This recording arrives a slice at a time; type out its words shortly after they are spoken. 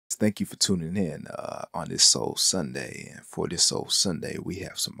Thank you for tuning in on this Soul Sunday. And for this Soul Sunday, we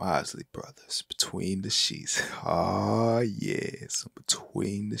have some Isley brothers, Between the Sheets. Oh, yes,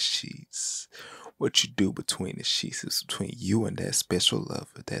 Between the Sheets. What you do between the sheets is between you and that special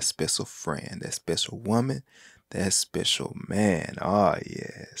lover, that special friend, that special woman, that special man. Oh,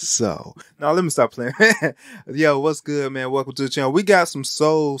 yeah. So, now let me stop playing. Yo, what's good, man? Welcome to the channel. We got some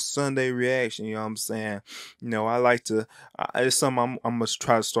Soul Sunday reaction, you know what I'm saying? You know, I like to, it's something I'm going to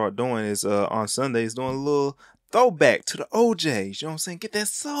try to start doing is on Sundays, doing a little throwback to the OJs, you know what I'm saying? Get that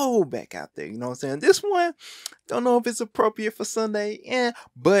soul back out there, you know what I'm saying? This one, don't know if it's appropriate for Sunday,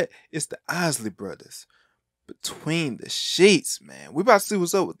 but it's the Isley brothers. Between the Sheets, man. We about to see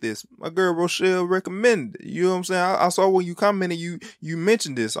what's up with this. My girl Rochelle recommended it. You know what I'm saying? I saw when you commented, you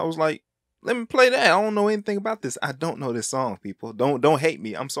mentioned this. I was like, let me play that. I don't know anything about this. I don't know this song, people. Don't hate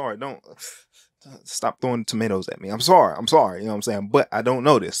me. I'm sorry. Don't stop throwing tomatoes at me. I'm sorry. You know what I'm saying? But I don't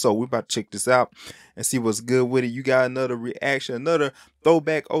know this. So we're about to check this out and see what's good with it. You got another reaction, another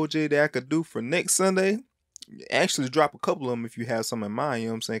throwback OJ that I could do for next Sunday. Actually drop a couple of them if you have some in mind, you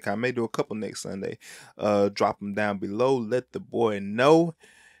know what I'm saying? I may do a couple next Sunday. Drop them down below. Let the boy know.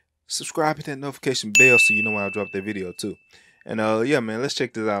 Subscribe, hit that notification bell so you know when I drop that video too. And yeah, man, let's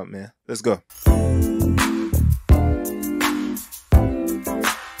check this out, man. Let's go.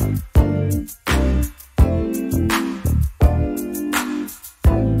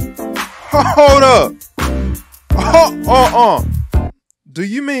 Hold up. Do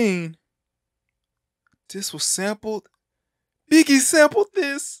you mean this was sampled? Biggie sampled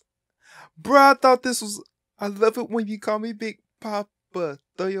this? Bro, I thought this was, I love it when you call me Big Papa.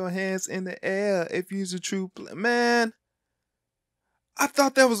 Throw your hands in the air if you's a true man. I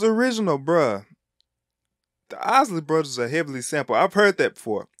thought that was original, bruh. The Isley brothers are heavily sampled. I've heard that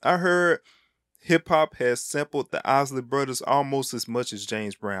before. I heard hip-hop has sampled the Isley brothers almost as much as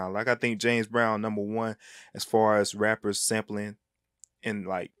James Brown. Like, I think James Brown #1 as far as rappers sampling, and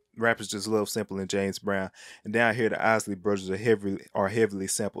like rappers just love sampling James Brown. And then I hear the Isley brothers are heavily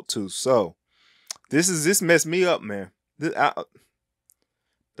sampled too. So this messed me up, man. The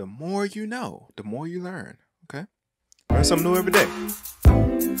more you know, the more you learn. Okay, learn something new every day.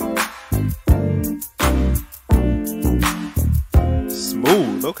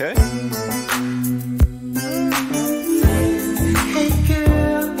 Smooth, okay.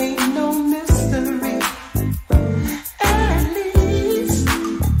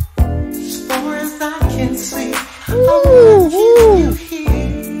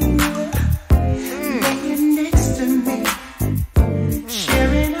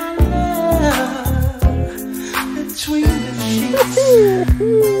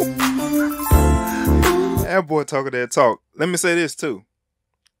 That boy talking that talk. Let me say this too.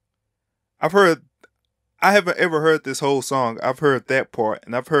 I haven't ever heard this whole song. I've heard that part,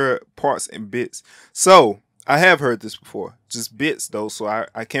 and I've heard parts and bits. So I have heard this before, just bits though. So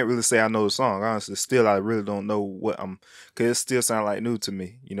I can't really say I know the song. Honestly, still I really don't know what cause it still sounds like new to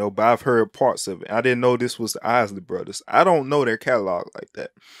me, you know. But I've heard parts of it. I didn't know this was the Isley brothers. I don't know their catalog like that,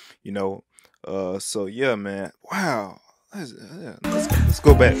 you know. So yeah, man. Wow. Let's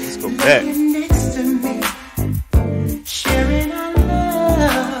go back. Let's go back.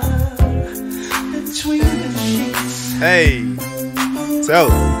 Hey, tell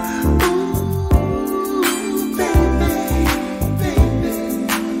it.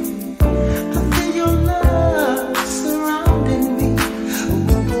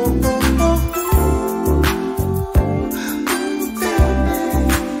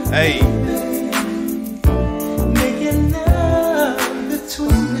 Hey. Making love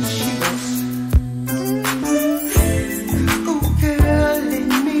between the sheets. Oh girl,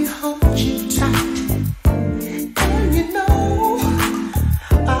 let me hold you tight. And you know,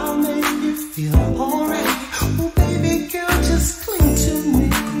 I'll make you feel alright. Oh baby girl, just cling to me.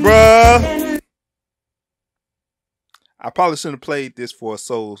 Bruh. I probably shouldn't have played this for a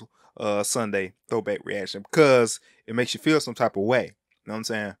Soul Sunday throwback reaction because it makes you feel some type of way. You know what I'm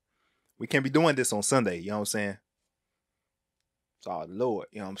saying? We can't be doing this on Sunday, you know what I'm saying? It's all the Lord,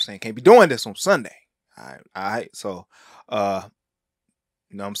 you know what I'm saying? Can't be doing this on Sunday. All right. So, you know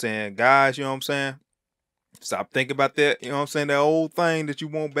what I'm saying? Guys, you know what I'm saying? Stop thinking about that, you know what I'm saying? That old thing that you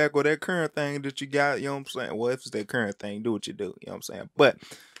want back or that current thing that you got, you know what I'm saying? Well, if it's that current thing, do what you do, you know what I'm saying? But, you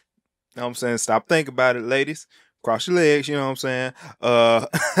know what I'm saying? Stop thinking about it, ladies. Cross your legs, you know what I'm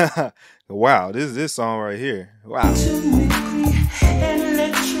saying? Wow, this song right here. Wow.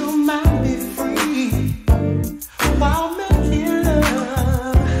 While making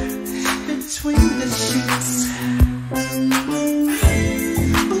love between the sheets.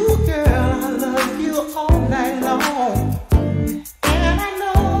 Ooh, girl, I love you all night long. And I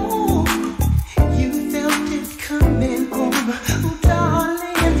know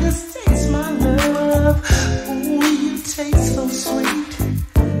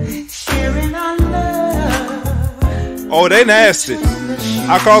Oh, they nasty.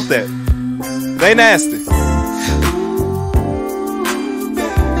 I caught that. They nasty.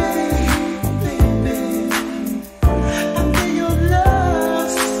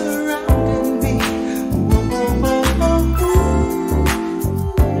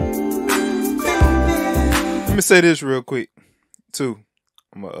 Let me say this real quick, too.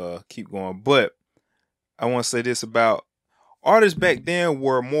 I'm gonna keep going, but I want to say this about artists back then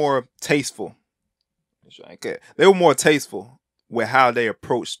were more tasteful. They were more tasteful with how they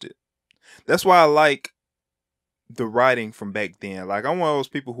approached it. That's why I like the writing from back then. Like, I'm one of those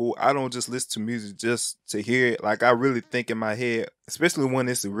people who I don't just listen to music just to hear it. Like, I really think in my head, especially when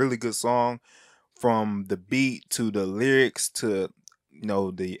it's a really good song, from the beat to the lyrics to, you know,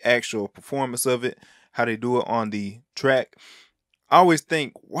 the actual performance of it, how they do it on the track. I always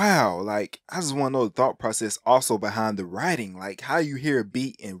think, wow, like, I just want to know the thought process also behind the writing. Like, how you hear a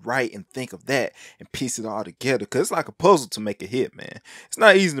beat and write and think of that and piece it all together. Because it's like a puzzle to make a hit, man. It's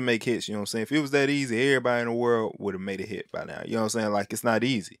not easy to make hits, you know what I'm saying? If it was that easy, everybody in the world would have made a hit by now. You know what I'm saying? Like, it's not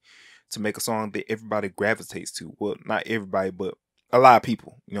easy to make a song that everybody gravitates to. Well, not everybody, but a lot of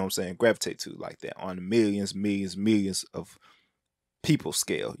people, you know what I'm saying, gravitate to like that on the millions of people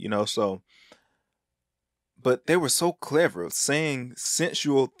scale, you know? So, but they were so clever, saying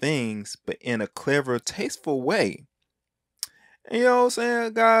sensual things, but in a clever, tasteful way. And you know what I'm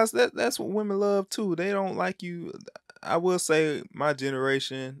saying, guys? That's what women love too. They don't like you. I will say my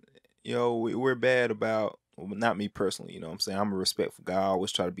generation, you know, we're bad about, well, not me personally, you know what I'm saying? I'm a respectful guy. I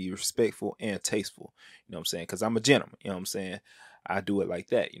always try to be respectful and tasteful, you know what I'm saying? Because I'm a gentleman, you know what I'm saying? I do it like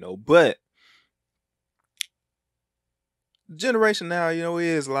that, you know. But generation now, you know, it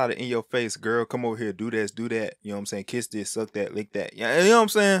is a lot of in your face, girl, come over here, do this, do that, you know what I'm saying, kiss this, suck that, lick that, yeah, you know what I'm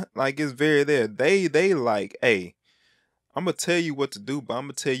saying, like, it's very there. They like, hey, I'm gonna tell you what to do, but I'm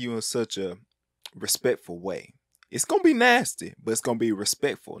gonna tell you in such a respectful way. It's gonna be nasty, but it's gonna be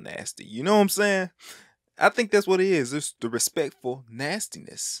respectful nasty, you know what I'm saying? I think that's what it is. It's the respectful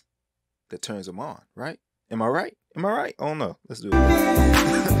nastiness that turns them on, right? Am I right? Am I right? Oh no, let's do it.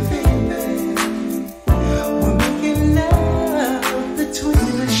 Between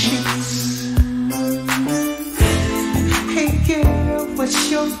the sheets. Hey girl, what's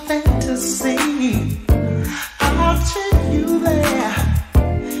your fantasy? I'll take you there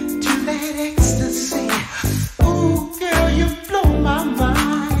to that ecstasy. Ooh, girl, you blow my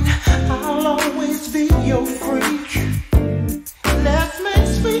mind. I'll always be your freak. Let's make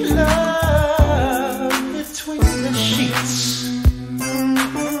sweet love between the sheets.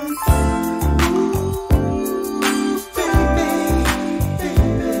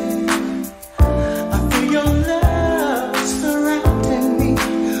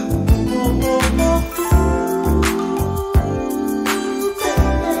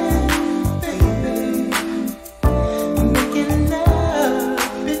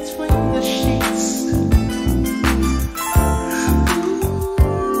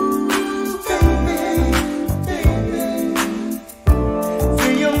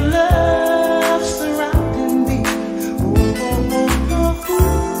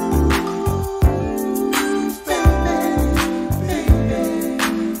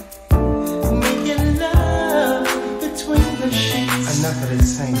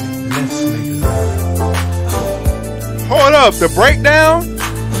 Hold up, the breakdown?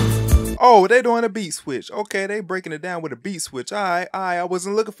 Oh, they doing a beat switch. Okay, they breaking it down with a beat switch. All right, I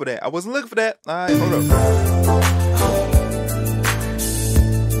wasn't looking for that. All right, hold up.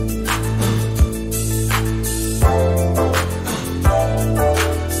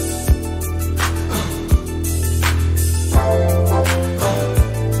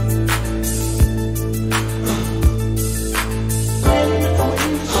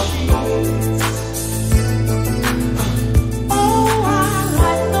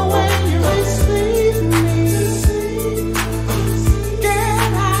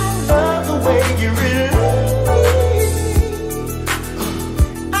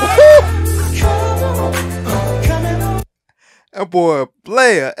 That boy a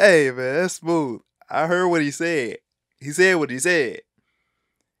player. Hey, man, that's smooth. I heard what he said. He said what he said.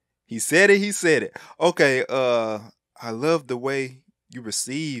 He said it. Okay, I love the way you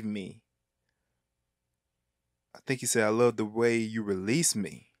receive me. I think he said, I love the way you release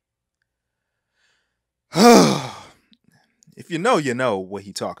me. If you know what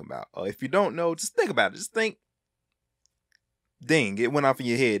he talking about. If you don't know, just think about it. Just think. Ding, it went off in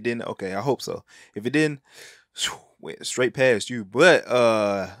your head, didn't it? Okay, I hope so. If it didn't, went straight past you. But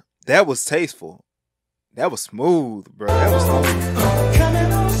that was tasteful. That was smooth, bro. That was smooth.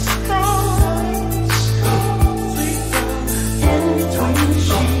 Coming on strong, in between the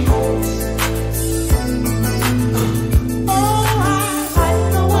sheets.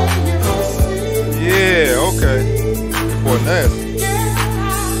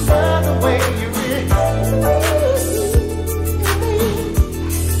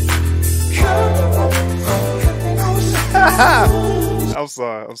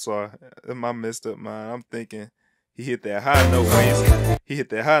 sorry. I'm sorry. In my messed up mind, I'm thinking he hit that high note when he hit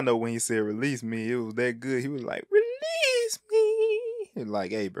that high note when he said release me. It was that good. He was like, release me. He was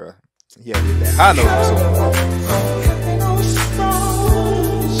like, hey, bro. He had to hit that high note.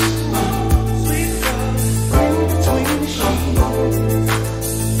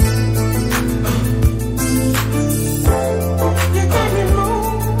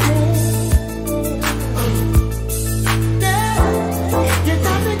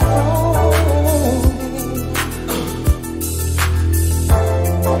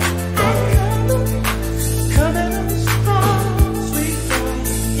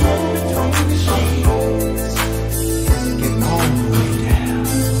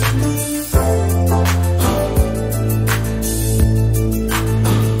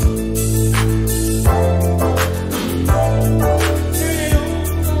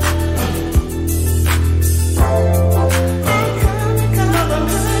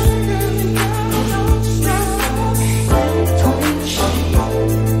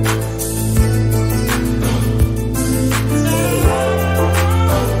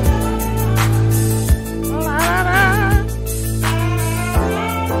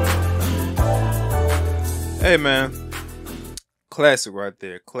 Hey man, classic right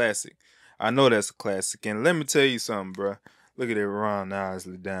there, classic. I know that's a classic, and let me tell you something, bro. Look at that Ron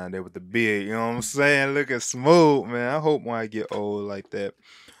Isley down there with the beard. You know what I'm saying? Looking smooth, man. I hope when I get old like that,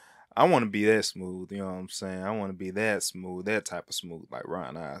 I want to be that smooth. You know what I'm saying? I want to be that smooth, that type of smooth, like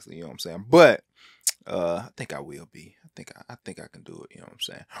Ron Isley. You know what I'm saying? But I think I will be. I think I can do it. You know what I'm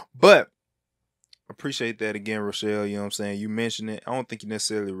saying? But appreciate that again, Rochelle. You know what I'm saying? You mentioned it. I don't think you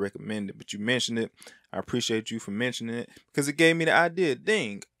necessarily recommend it, but you mentioned it. I appreciate you for mentioning it because it gave me the idea.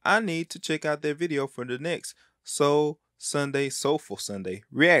 Dang, I need to check out that video for the next Soulful Sunday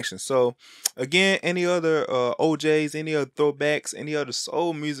reaction. So again, any other OJs, any other throwbacks, any other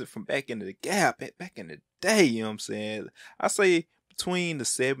soul music from back in the back in the day, you know what I'm saying? I say between the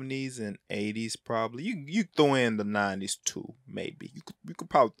 70s and 80s, probably. You throw in the 90s too, maybe. You could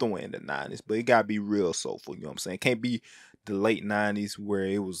probably throw in the 90s, but it gotta be real soulful, you know what I'm saying? It can't be the late 90s where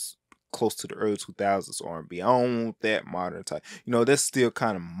it was close to the early 2000s R&B. I don't want that modern type. You know, that's still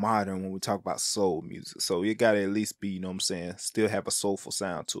kind of modern when we talk about soul music. So it gotta at least be, you know what I'm saying, still have a soulful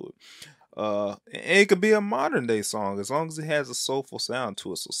sound to it. And it could be a modern day song as long as it has a soulful sound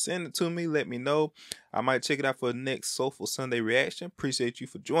to it. So send it to me, let me know. I might check it out for the next Soulful Sunday reaction. Appreciate you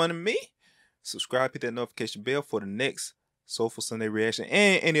for joining me. Subscribe, hit that notification bell for the next Soulful Sunday reaction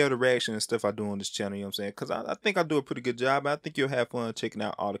and any other reaction and stuff I do on this channel, you know what I'm saying? Because I think I do a pretty good job. I think you'll have fun checking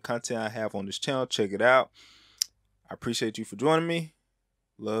out all the content I have on this channel. Check it out. I appreciate you for joining me.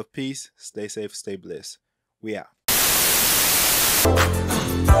 Love, peace, stay safe, stay blessed. We out.